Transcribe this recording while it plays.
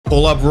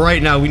pull up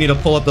right now. We need to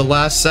pull up the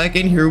last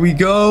second. Here we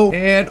go.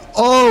 And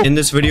oh, in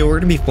this video, we're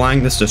gonna be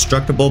flying this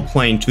destructible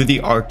plane to the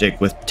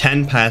Arctic with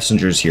 10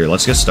 passengers here.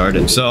 Let's get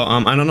started. So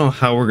I don't know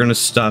how we're gonna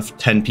stuff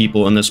 10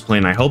 people in this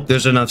plane. I hope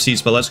there's enough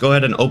seats, but let's go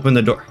ahead and open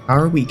the door. How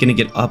are we gonna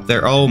get up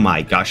there? Oh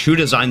my gosh, who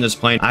designed this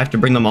plane? I have to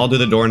bring them all to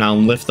the door now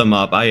and lift them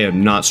up. I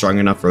am not strong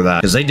enough for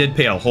that because they did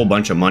pay a whole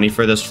bunch of money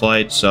for this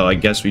flight, so I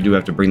guess we do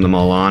have to bring them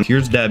all on.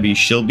 Here's Debbie.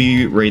 She'll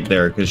be right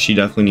there because she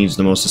definitely needs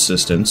the most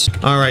assistance.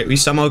 All right, we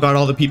somehow got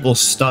all the people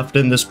stuffed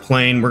in this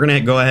plane. We're gonna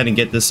go ahead and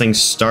get this thing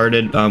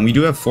started. We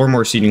do have 4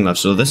 more seating left,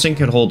 so this thing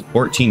could hold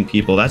 14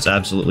 people. That's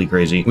absolutely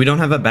crazy. We don't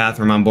have a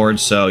bathroom on board,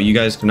 so you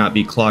guys cannot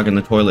be clogging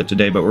the toilet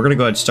today, but we're gonna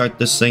go ahead and start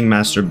this thing.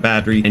 Master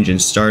battery, engine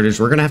starters.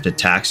 We're gonna have to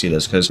taxi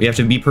this because we have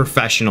to be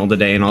professional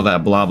today and all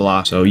that blah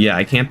blah. So yeah,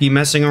 I can't be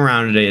messing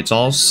around today. It's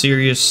all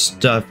serious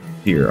stuff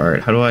here. All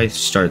right, how do I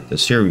start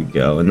this? Here we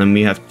go. And then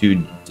we have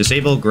to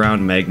disable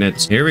ground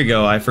magnets. Here we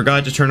go. I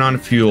forgot to turn on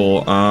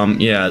fuel.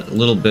 Yeah, a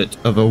little bit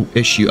of a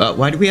issue.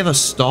 Why do we have a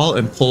stall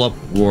and pull up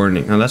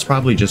warning? Now that's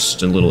probably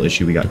just a little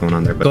issue we got going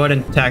on there, but go ahead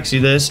and taxi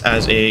this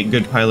as a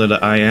good pilot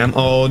that I am.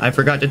 Oh, I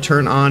forgot to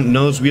turn on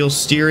nose wheel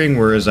steering.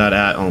 Where is that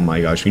at? Oh my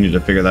gosh, we need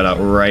to figure that out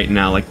right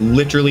now, like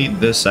literally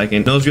this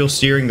second. Nose wheel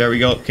steering, there we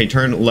go. Okay,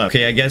 turn left.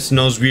 Okay, I guess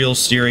nose wheel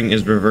steering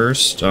is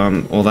reversed.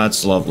 Well,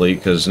 that's lovely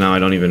because now I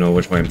don't even know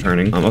which way I'm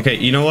turning. Okay,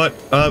 you know what?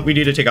 We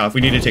need to take off.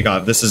 We need to take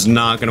off. This is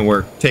not gonna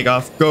work. Take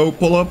off, go,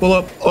 pull up, pull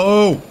up.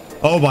 Oh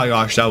my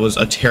gosh, that was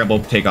a terrible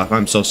takeoff.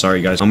 I'm so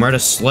sorry, guys. We're at a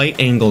slight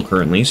angle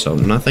currently, so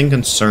nothing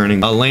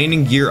concerning. A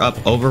landing gear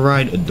up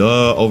override.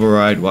 Duh,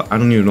 override. What? I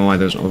don't even know why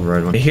there's an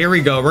override one. Here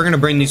we go. We're gonna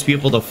bring these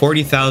people to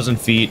 40,000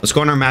 feet. Let's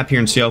go on our map here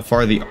and see how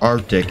far the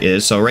Arctic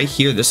is. So right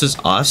here, this is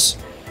us.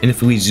 And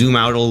if we zoom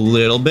out a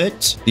little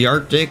bit, the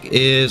Arctic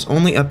is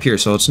only up here,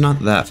 so it's not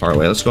that far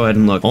away. Let's go ahead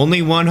and look.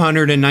 Only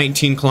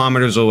 119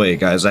 kilometers away,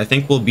 guys. I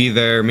think we'll be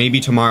there maybe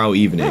tomorrow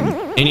evening.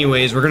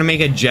 Anyways, we're going to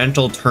make a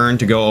gentle turn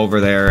to go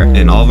over there,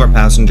 and all of our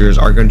passengers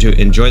are going to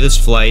enjoy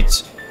this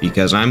flight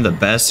because I'm the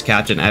best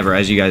captain ever,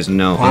 as you guys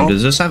know.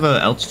 Does this have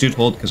an altitude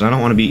hold? Because I don't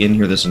want to be in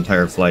here this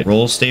entire flight.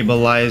 Roll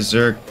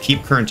stabilizer,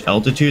 keep current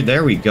altitude.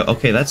 There we go.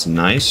 Okay, that's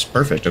nice.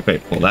 Perfect. Okay,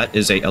 well, that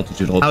is a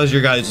altitude hold. How's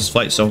your guys'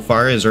 flight so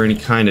far? Is there any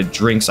kind of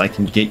drinks I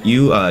can get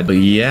you? But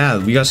yeah,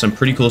 we got some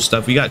pretty cool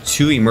stuff. We got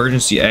 2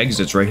 emergency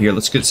exits right here.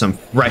 Let's get some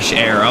fresh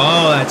air.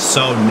 Oh, that's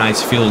so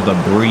nice. Feel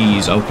the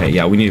breeze. Okay,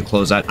 yeah, we need to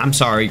close that. I'm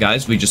sorry,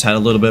 guys. We just had a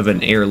little bit of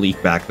an air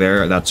leak back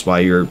there. That's why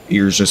your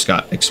ears just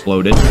got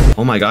exploded.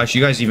 Oh my gosh,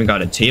 you guys even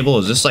got a table.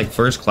 Is this like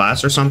first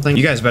class or something?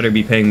 You guys better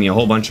be paying me a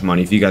whole bunch of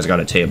money if you guys got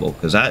a table,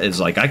 because that is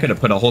like, I could have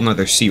put a whole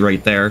nother seat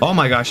right there. Oh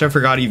my gosh, I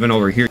forgot even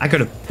over here. I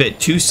could have fit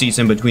 2 seats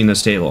in between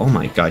this table. Oh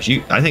my gosh,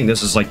 I think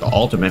this is like the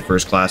ultimate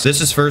first class.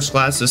 This is first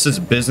class, this is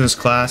business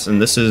class,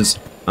 and this is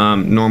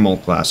normal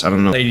class. I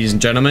don't know. Ladies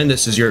and gentlemen,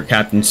 this is your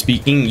captain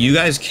speaking. You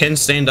guys can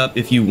stand up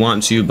if you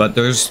want to, but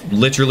there's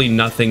literally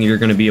nothing you're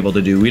going to be able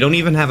to do. We don't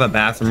even have a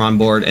bathroom on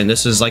board, and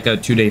this is like a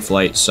 2-day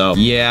flight. So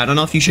yeah, I don't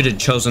know if you should have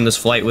chosen this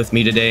flight with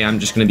me today. I'm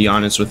just going to be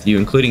honest with you,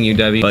 including you,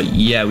 Debbie. But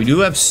yeah, we do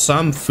have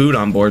some food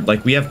on board.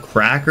 Like we have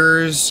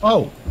crackers.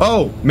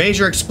 Oh,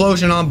 major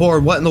explosion on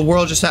board. What in the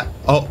world just happened?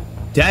 Oh,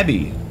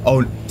 Debbie.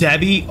 Oh,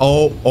 Debbie.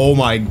 Oh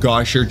my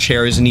gosh, your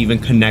chair isn't even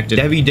connected.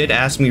 Debbie did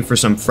ask me for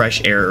some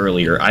fresh air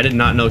earlier. I did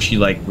not know she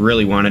like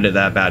really wanted it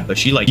that bad, but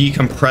she like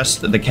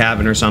decompressed the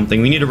cabin or something.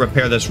 We need to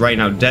repair this right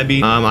now.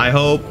 Debbie, I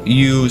hope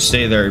you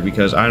stay there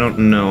because I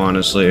don't know,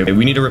 honestly. Okay,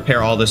 we need to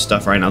repair all this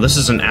stuff right now. This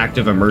is an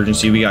active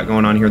emergency we got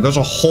going on here. There's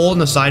a hole in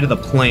the side of the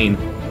plane.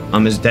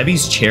 Is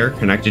Debbie's chair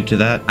connected to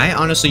that? I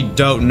honestly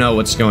don't know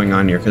what's going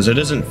on here because it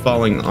isn't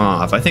falling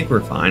off. I think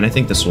we're fine. I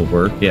think this will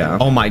work. Yeah.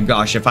 Oh my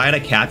gosh. If I had a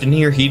captain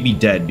here, he'd be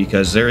dead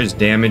because there is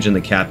damage in the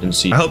captain's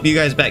seat. I hope you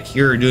guys back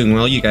here are doing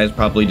well. You guys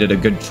probably did a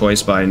good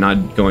choice by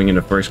not going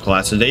into first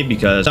class today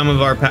because some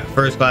of our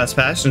first class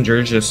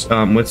passengers just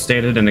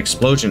withstanded an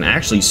explosion.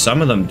 Actually,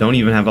 some of them don't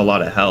even have a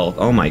lot of health.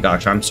 Oh my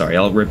gosh. I'm sorry.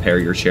 I'll repair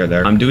your chair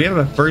there. Do we have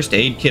a first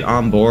aid kit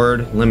on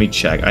board? Let me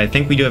check. I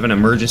think we do have an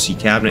emergency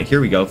cabinet. Here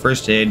we go.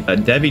 First aid.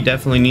 Debbie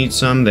definitely needs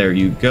some. There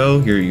you go.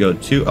 Here you go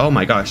too. Oh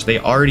my gosh, they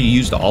already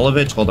used all of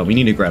it. Hold on, we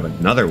need to grab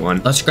another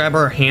one. Let's grab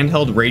our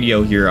handheld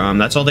radio here.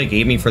 That's all they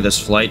gave me for this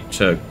flight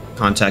to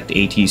contact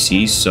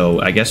ATC,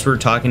 so I guess we're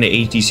talking to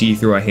ATC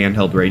through a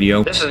handheld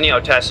radio. This is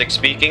Neotastic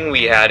speaking.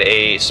 We had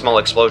a small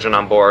explosion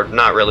on board.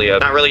 Not really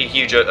a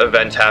huge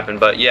event happened,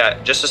 but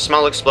yeah, just a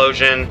small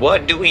explosion.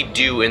 What do we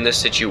do in this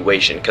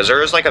situation? Because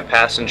there is like a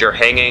passenger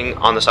hanging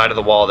on the side of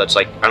the wall that's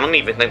like, I don't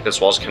even think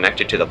this wall's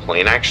connected to the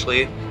plane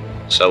actually.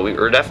 So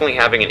we're definitely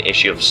having an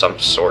issue of some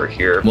sort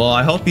here. Well,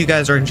 I hope you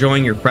guys are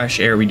enjoying your fresh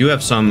air. We do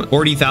have some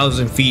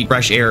 40,000 feet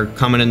fresh air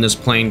coming in this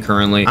plane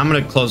currently. I'm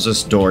going to close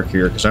this door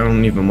here because I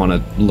don't even want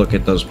to look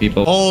at those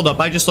people. Hold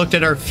up. I just looked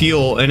at our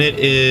fuel and it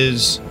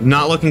is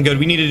not looking good.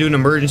 We need to do an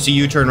emergency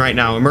U-turn right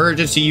now.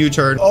 Emergency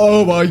U-turn.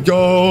 Oh my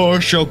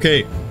gosh.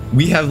 Okay.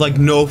 We have like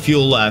no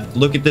fuel left.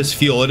 Look at this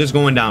fuel. It is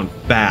going down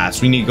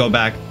fast. We need to go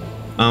back.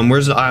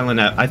 Where's the island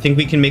at? I think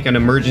we can make an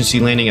emergency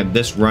landing at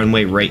this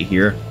runway right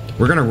here.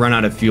 We're gonna run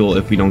out of fuel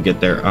if we don't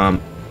get there.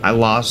 I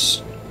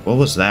lost What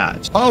was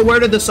that? Oh, where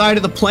did the side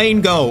of the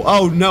plane go?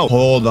 Oh, no.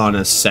 Hold on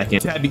a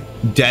second.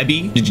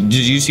 Debbie? Did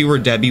you see where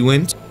Debbie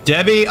went?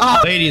 Debbie!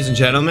 Oh! Ladies and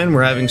gentlemen,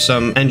 we're having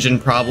some engine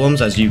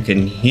problems, as you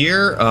can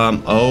hear.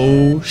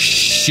 Oh,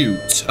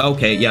 shoot.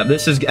 Okay, yeah,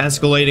 this is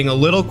escalating a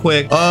little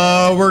quick.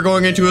 We're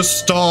going into a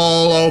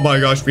stall. Oh my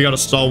gosh, we got a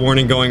stall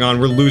warning going on.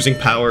 We're losing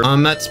power.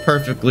 That's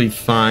perfectly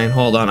fine.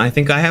 Hold on. I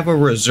think I have a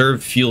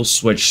reserve fuel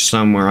switch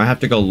somewhere. I have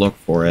to go look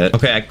for it.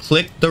 Okay, I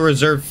clicked the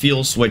reserve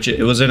fuel switch.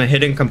 It was in a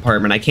hidden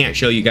compartment. I can't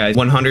show you guys.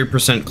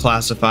 100%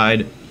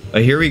 classified.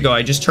 Here we go.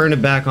 I just turned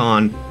it back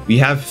on. We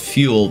have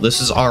fuel.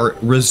 This is our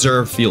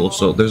reserve fuel,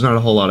 so there's not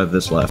a whole lot of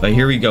this left.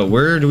 Here we go.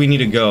 Where do we need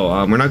to go?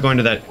 We're not going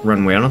to that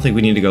runway. I don't think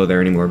we need to go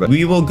there anymore, but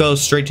we will go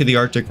straight to the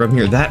Arctic from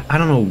here. I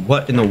don't know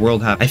what in the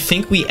world happened. I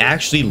think we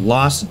actually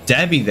lost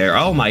Debbie there.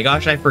 Oh my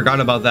gosh, I forgot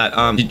about that.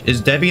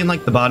 Is Debbie in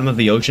like the bottom of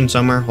the ocean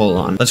somewhere? Hold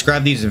on. Let's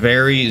grab these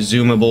very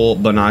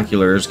zoomable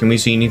binoculars. Can we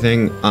see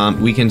anything?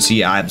 We can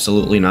see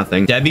absolutely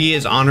nothing. Debbie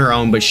is on her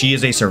own, but she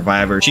is a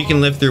survivor. She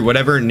can live through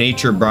whatever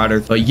nature brought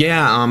her. But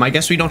yeah, I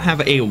guess we don't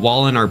have a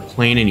wall in our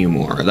plane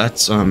anymore.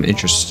 That's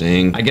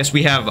interesting. I guess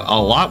we have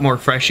a lot more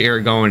fresh air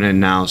going in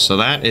now, so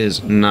that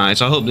is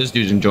nice. I hope this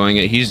dude's enjoying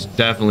it. He's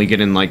definitely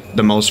getting like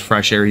the most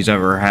fresh air he's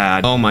ever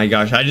had. Oh my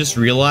gosh, I just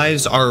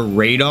realized our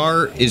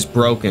radar is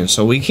broken,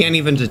 so we can't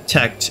even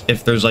detect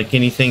if there's like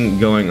anything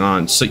going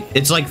on. So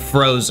it's like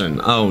frozen.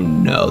 Oh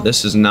no,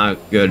 this is not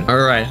good. All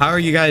right, how are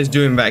you guys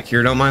doing back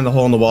here? Don't mind the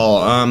hole in the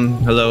wall.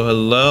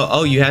 Hello.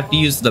 Oh, you have to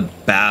use the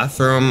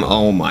bathroom.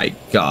 Oh my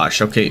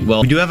gosh. Okay,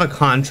 well, we do have a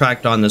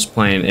contract on this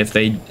plane. If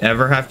they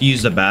ever have to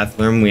use the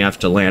bathroom, we have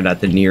to land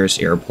at the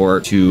nearest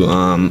airport to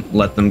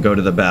let them go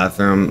to the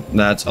bathroom.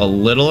 That's a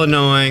little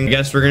annoying. I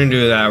guess we're gonna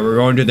do that. We're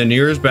going to the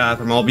nearest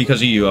bathroom, all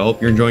because of you. I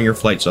hope you're enjoying your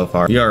flight so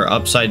far. We are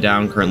upside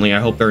down currently. I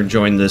hope they're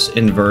enjoying this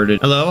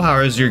inverted. Hello,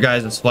 how is your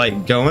guys'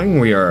 flight going?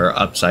 We are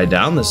upside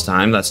down this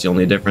time. That's the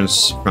only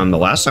difference from the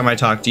last time I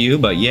talked to you,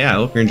 but yeah, I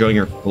hope you're enjoying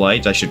your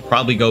flight. I should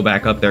probably go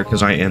back up there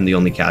because I am the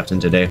only captain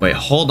today. Wait,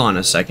 hold on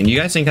a second. You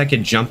guys think I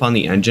could jump on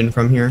the engine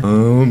from here?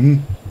 Oh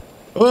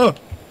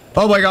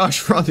my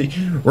gosh,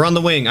 we're on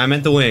the wing. I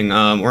meant the wing.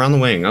 We're on the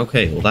wing.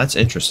 Okay, well, that's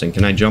interesting.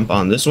 Can I jump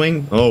on this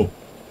wing? Oh,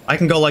 I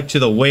can go like to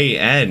the way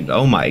end.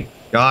 Oh my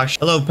gosh.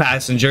 Hello,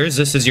 passengers.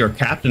 This is your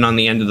captain on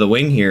the end of the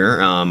wing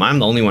here. I'm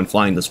the only one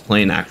flying this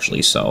plane,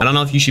 actually, so I don't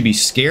know if you should be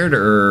scared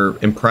or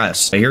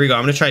impressed. Here we go.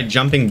 I'm gonna try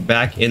jumping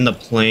back in the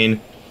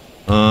plane.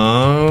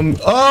 Oh,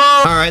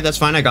 all right, that's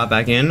fine. I got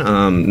back in.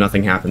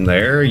 Nothing happened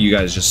there. You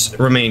guys just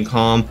remain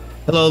calm.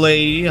 Hello,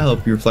 lady. I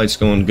hope your flight's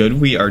going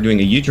good. We are doing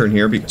a U-turn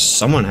here because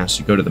someone has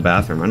to go to the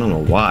bathroom. I don't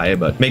know why,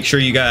 but make sure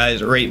you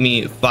guys rate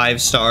me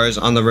 5 stars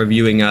on the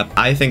reviewing app.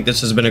 I think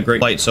this has been a great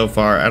flight so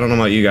far. I don't know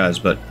about you guys,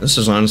 but this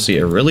is honestly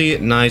a really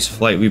nice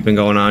flight we've been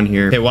going on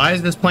here. Okay, why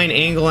is this plane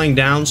angling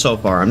down so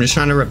far? I'm just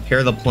trying to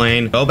repair the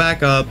plane. Go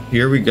back up.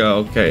 Here we go.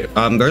 Okay,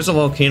 there's a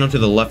volcano to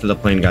the left of the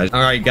plane, guys.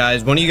 All right,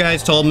 guys, one of you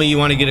guys told me you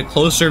want to get a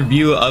closer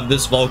view of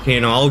this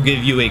volcano. I'll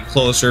give you a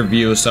closer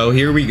view. So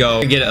here we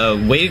go. Get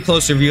a way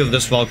closer view of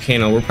this volcano.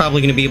 We're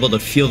probably going to be able to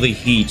feel the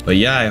heat, but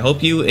yeah, I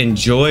hope you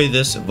enjoy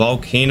this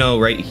volcano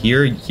right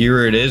here.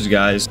 Here it is,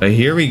 guys. But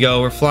here we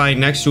go. We're flying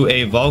next to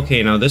a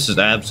volcano. This is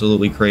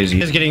absolutely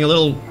crazy. It's getting a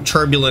little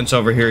turbulence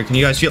over here. Can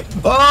you guys feel?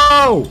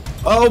 Oh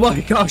my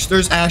gosh,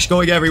 there's ash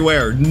going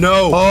everywhere.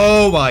 No.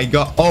 Oh my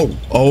god.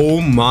 Oh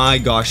my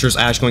gosh, there's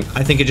ash going.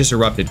 I think it just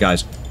erupted,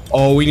 guys.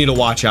 Oh, we need to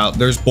watch out.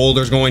 There's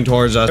boulders going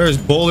towards us. There's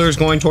boulders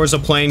going towards the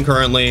plane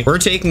currently. We're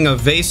taking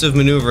evasive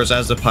maneuvers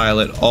as the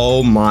pilot.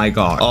 Oh my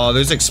god. Oh,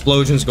 there's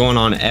explosions going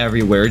on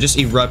everywhere. It just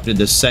erupted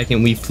the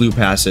second we flew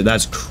past it.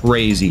 That's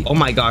crazy. Oh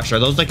my gosh, are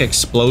those like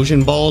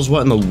explosion balls?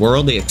 What in the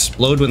world? They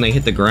explode when they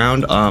hit the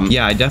ground.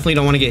 Yeah, I definitely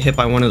don't want to get hit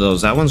by one of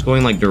those. That one's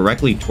going like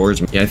directly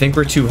towards me. Yeah, I think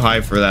we're too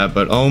high for that,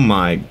 but oh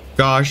my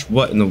gosh,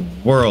 what in the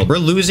world? We're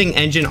losing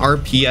engine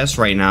RPS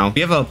right now.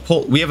 We have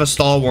a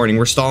stall warning.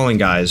 We're stalling,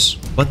 guys.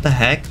 What the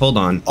heck? Hold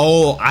on.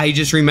 Oh, I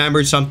just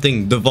remembered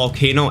something. The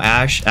volcano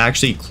ash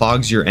actually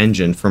clogs your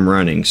engine from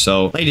running.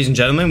 So, ladies and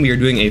gentlemen, we are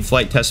doing a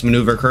flight test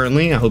maneuver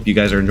currently. I hope you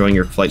guys are enjoying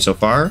your flight so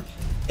far.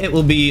 It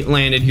will be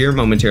landed here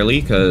momentarily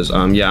because,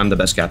 yeah, I'm the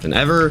best captain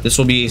ever. This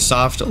will be a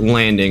soft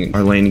landing.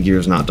 Our landing gear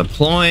is not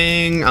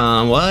deploying.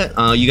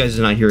 What? You guys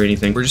did not hear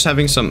anything. We're just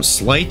having some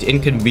slight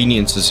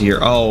inconveniences here.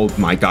 Oh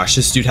my gosh,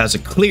 this dude has a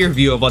clear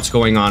view of what's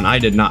going on. I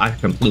did not. I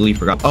completely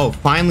forgot. Oh,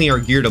 finally our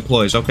gear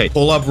deploys. Okay,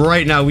 pull up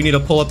right now. We need to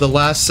pull up the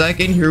last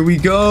second. Here we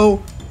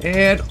go.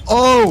 And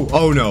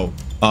oh no.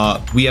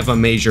 We have a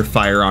major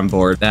fire on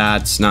board.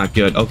 That's not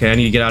good. Okay, I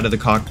need to get out of the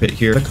cockpit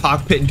here. The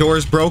cockpit door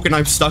is broken.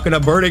 I'm stuck in a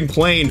burning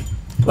plane.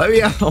 Let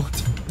me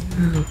out.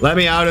 Let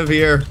me out of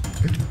here.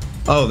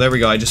 Oh, there we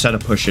go. I just had to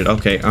push it.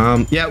 Okay.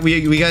 Yeah,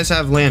 we guys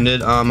have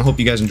landed. I hope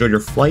you guys enjoyed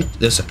your flight.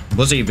 This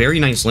was a very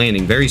nice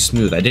landing. Very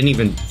smooth. I didn't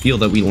even feel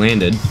that we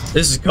landed.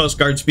 This is Coast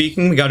Guard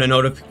speaking. We got a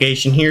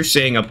notification here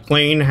saying a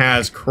plane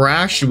has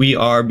crashed. We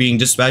are being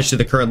dispatched to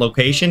the current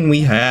location.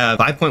 We have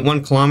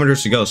 5.1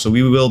 kilometers to go, so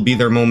we will be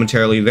there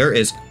momentarily. There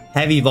is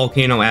heavy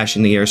volcano ash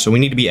in the air, so we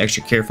need to be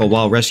extra careful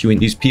while rescuing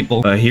these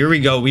people. Here we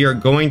go. We are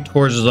going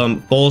towards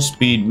them full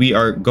speed. We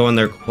are going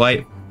there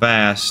quite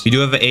fast. We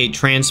do have a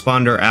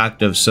transponder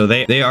active, so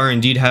they are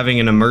indeed having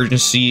an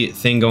emergency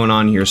thing going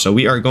on here, so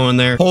we are going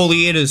there.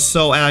 Holy, it is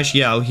so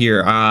ashy out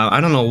here.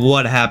 I don't know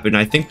what happened.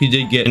 I think we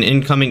did get an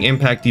incoming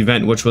impact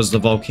event, which was the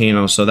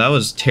volcano, so that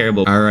was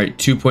terrible. All right,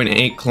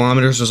 2.8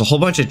 kilometers. There's a whole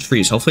bunch of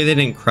trees. Hopefully they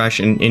didn't crash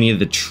in any of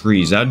the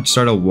trees. That would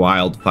start a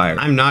wildfire.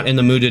 I'm not in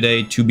the mood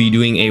today to be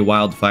doing a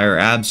wildfire.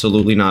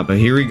 Absolutely not. But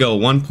here we go.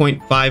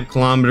 1.5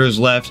 kilometers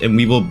left, and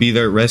we will be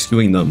there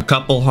rescuing them. A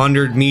couple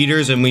hundred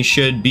meters, and we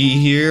should be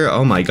here.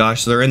 Oh my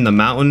gosh, they're in the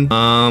mountain.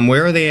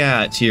 Where are they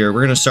at here?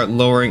 We're gonna start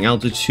lowering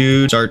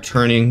altitude, start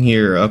turning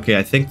here. Okay,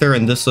 I think they're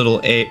in this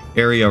little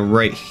area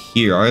right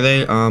here. Are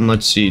they?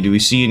 Let's see. Do we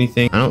see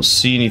anything? I don't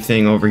see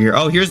anything over here.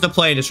 Oh, here's the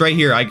plane. It's right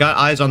here. I got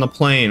eyes on the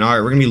plane. All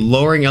right, we're gonna be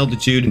lowering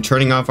altitude and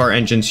turning off our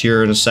engines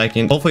here in a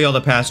second. Hopefully all the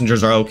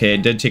passengers are okay.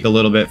 It did take a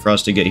little bit for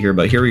us to get here,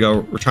 but here we go.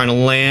 We're trying to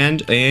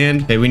land,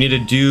 and okay, we need to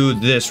do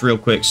this real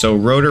quick. So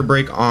rotor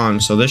brake on.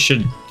 So this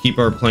should keep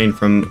our plane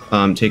from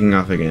taking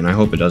off again. I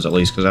hope it does, at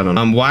least, because I don't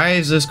know. Why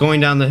is this going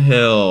down the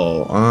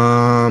hill?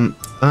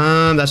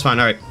 That's fine.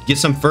 All right, get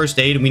some first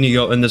aid. We need to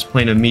go in this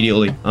plane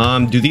immediately.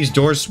 Do these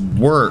doors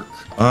work?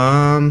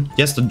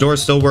 Yes, the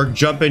doors still work.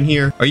 Jump in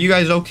here. Are you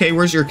guys okay?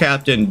 Where's your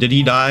captain? Did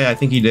he die? I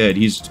think he did.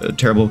 He's a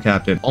terrible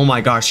captain. Oh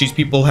my gosh, these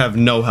people have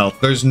no health.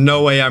 There's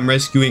no way I'm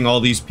rescuing all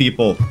these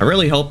people. I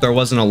really hope there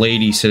wasn't a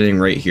lady sitting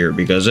right here,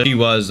 because if she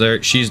was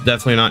there, she's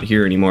definitely not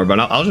here anymore. But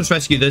I'll just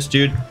rescue this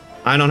dude.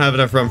 I don't have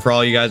enough room for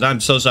all you guys.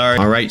 I'm so sorry.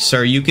 All right,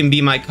 sir, you can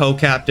be my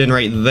co-captain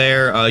right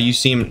there. You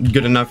seem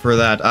good enough for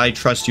that. I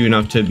trust you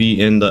enough to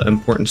be in the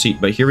important seat.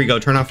 But here we go.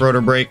 Turn off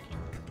rotor brake.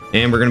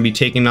 And we're going to be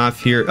taking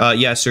off here.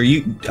 Yeah, sir,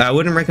 I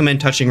wouldn't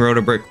recommend touching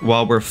rotor brake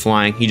while we're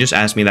flying. He just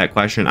asked me that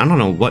question. I don't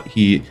know what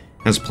he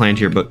has planned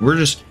here, but we're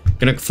just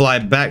going to fly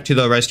back to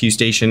the rescue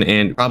station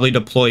and probably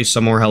deploy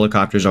some more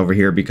helicopters over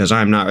here, because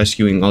I'm not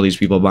rescuing all these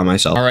people by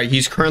myself. All right,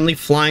 he's currently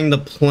flying the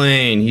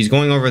plane. He's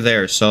going over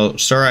there. So,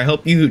 sir, I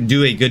hope you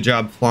do a good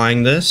job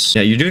flying this.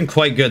 Yeah, you're doing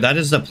quite good. That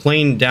is the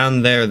plane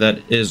down there that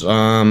is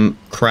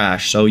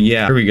crashed. So,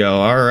 yeah, here we go.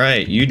 All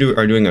right, you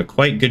are doing a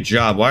quite good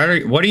job. What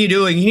are you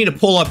doing? You need to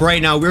pull up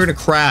right now. We're going to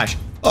crash.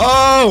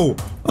 Oh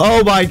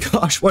my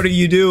gosh, what are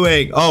you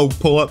doing? Oh,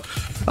 pull up.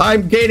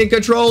 I'm gaining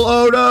control.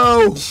 Oh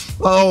no.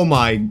 Oh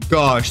my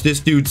gosh, this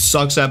dude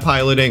sucks at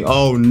piloting.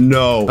 Oh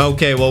no.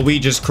 Okay, well, we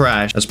just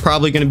crashed. That's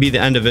probably going to be the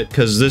end of it,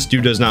 because this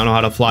dude does not know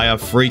how to fly a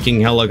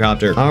freaking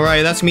helicopter. All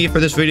right, that's me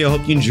for this video.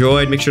 Hope you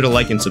enjoyed. Make sure to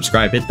like and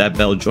subscribe. Hit that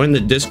bell. Join the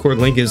Discord.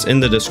 Link is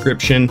in the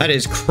description. That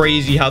is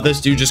crazy how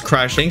this dude just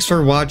crashed. Thanks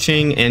for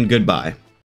watching, and goodbye.